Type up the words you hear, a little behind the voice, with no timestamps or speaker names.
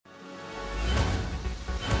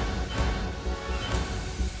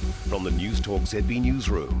From the News Talk ZB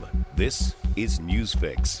Newsroom, this is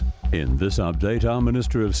Newsfix. In this update, our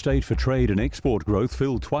Minister of State for Trade and Export Growth,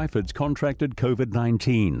 Phil Twyford's contracted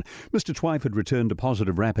COVID-19. Mr. Twyford returned a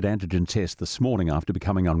positive rapid antigen test this morning after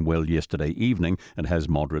becoming unwell yesterday evening and has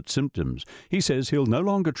moderate symptoms. He says he'll no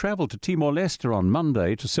longer travel to Timor-Leste on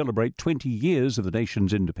Monday to celebrate 20 years of the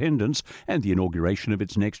nation's independence and the inauguration of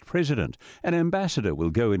its next president. An ambassador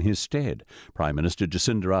will go in his stead. Prime Minister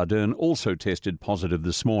Jacinda Ardern also tested positive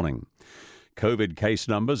this morning. COVID case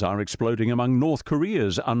numbers are exploding among North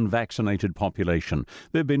Korea's unvaccinated population.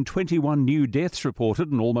 There have been 21 new deaths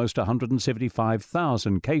reported and almost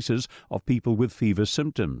 175,000 cases of people with fever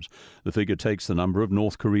symptoms. The figure takes the number of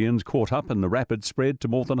North Koreans caught up in the rapid spread to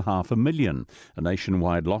more than 500,000. A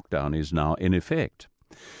nationwide lockdown is now in effect.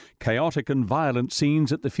 Chaotic and violent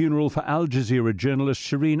scenes at the funeral for Al Jazeera journalist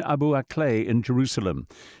Shireen Abu Akleh in Jerusalem.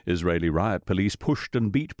 Israeli riot police pushed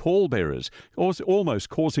and beat pallbearers, almost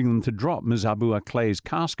causing them to drop Ms. Abu Akleh's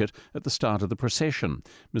casket at the start of the procession.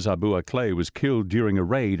 Ms. Abu Akleh was killed during a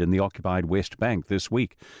raid in the occupied West Bank this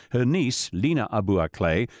week. Her niece, Lina Abu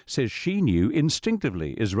Akleh, says she knew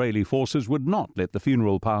instinctively Israeli forces would not let the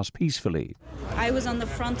funeral pass peacefully. I was on the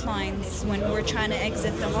front lines when we were trying to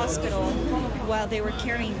exit the hospital while they were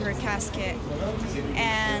carrying her casket,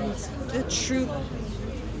 and the troop,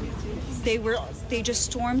 they just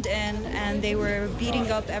stormed in and they were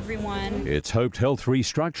beating up everyone. It's hoped health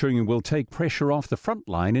restructuring will take pressure off the front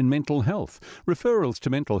line in mental health. Referrals to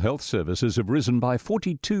mental health services have risen by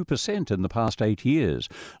 42% in the past 8 years.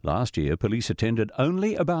 Last year, police attended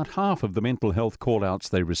only about half of the mental health call-outs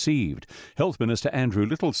they received. Health Minister Andrew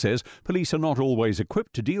Little says police are not always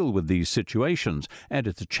equipped to deal with these situations, and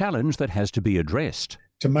it's a challenge that has to be addressed.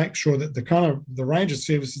 To make sure that the range of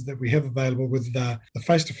services that we have available, with the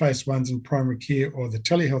face-to-face ones in primary care or the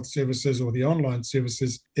telehealth services or the online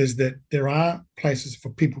services, is that there are places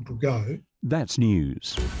for people to go. That's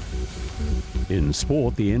news. In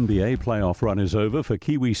sport, the NBA playoff run is over for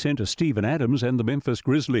Kiwi centre Steven Adams and the Memphis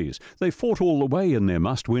Grizzlies. They fought all the way in their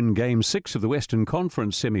must-win Game 6 of the Western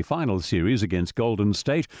Conference semi-final series against Golden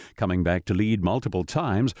State, coming back to lead multiple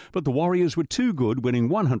times, but the Warriors were too good, winning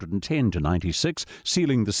 110-96,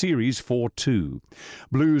 sealing the series 4-2.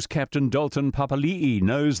 Blues captain Dalton Papali'i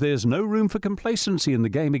knows there's no room for complacency in the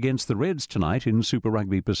game against the Reds tonight in Super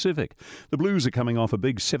Rugby Pacific. The Blues are coming off a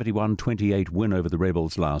big 71-28 win over the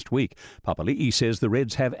Rebels last week. Papali'i says the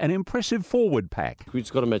Reds have an impressive forward pack. We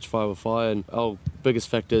just got to match fire with fire, and our biggest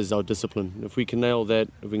factor is our discipline. If we can nail that,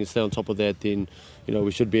 if we can stay on top of that, then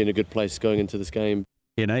we should be in a good place going into this game.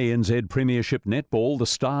 In ANZ Premiership Netball, the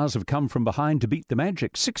Stars have come from behind to beat the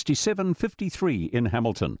Magic 67-53 in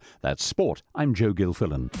Hamilton. That's sport. I'm Joe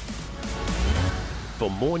Gilfillan.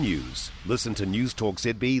 For more news, listen to News Talk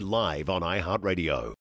ZB live on iHeartRadio.